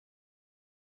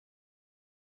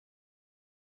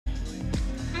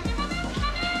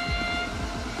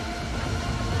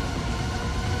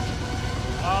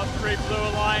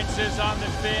Alliances on the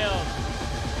field.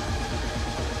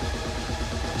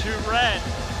 To red.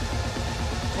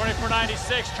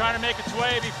 2496 trying to make its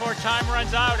way before time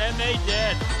runs out, and they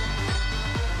did.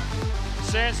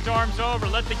 Sandstorm's over.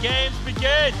 Let the games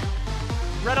begin.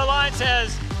 Red Alliance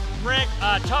has rank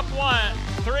top 1,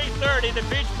 330, the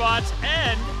Beach Bots,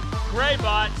 and Gray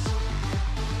Bots.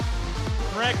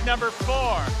 Rank number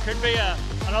 4. Could be an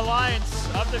alliance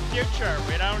of the future.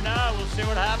 We don't know. We'll see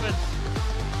what happens.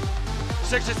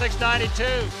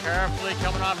 6692 carefully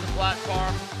coming off the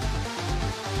platform.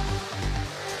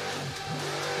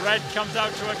 Red comes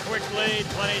out to a quick lead.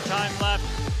 Plenty of time left.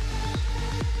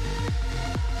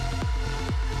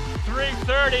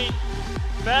 330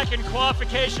 back in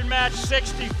qualification match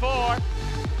 64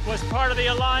 was part of the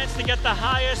alliance to get the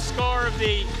highest score of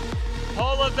the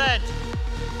whole event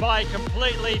by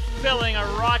completely filling a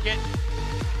rocket,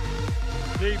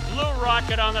 the blue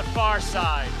rocket on the far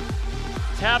side.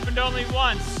 It's happened only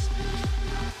once.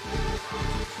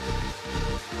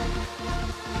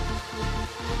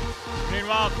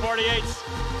 Meanwhile, 48's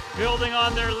building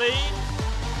on their lead,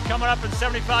 coming up in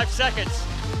 75 seconds.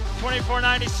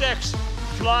 2496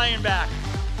 flying back.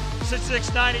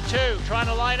 6692 trying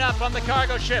to line up on the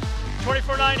cargo ship.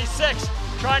 2496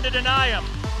 trying to deny him.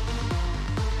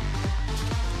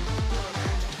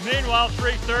 Meanwhile,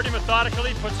 330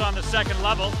 methodically puts on the second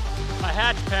level. A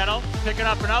hatch panel, picking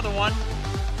up another one.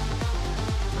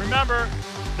 Remember,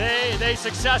 they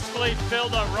successfully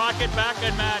filled a rocket back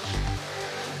in match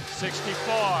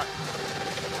 64.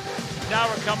 Now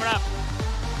we're coming up.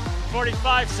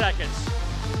 45 seconds.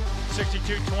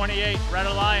 62-28, Red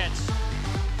Alliance.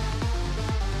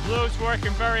 Blue's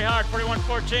working very hard.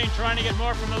 41-14, trying to get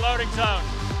more from the loading zone.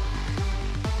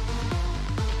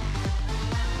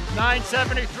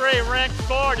 973, rank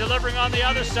 4, delivering on the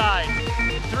other side.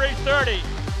 330,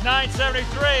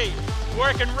 973,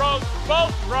 working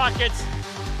both rockets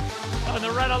on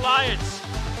the Red Alliance.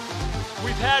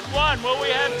 We've had one, will we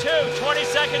have two? 20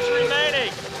 seconds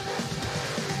remaining.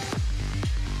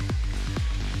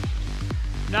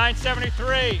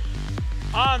 973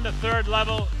 on the third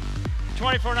level.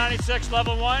 2496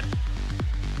 level 1.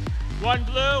 One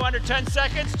blue under 10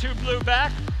 seconds, 2 blue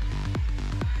back.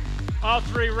 All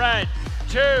 3 red.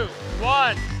 2,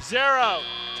 1, 0,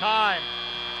 time.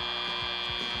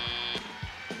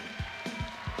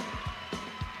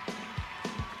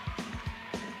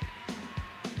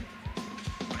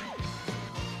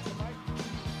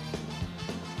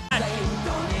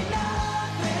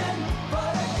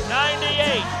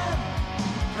 '98.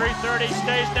 330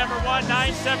 stays number 1.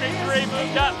 973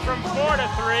 moved up from 4 to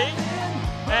 3.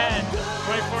 And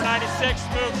 2496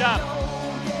 moved up.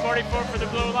 44 for the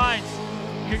Blue Lines.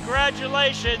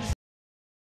 Congratulations.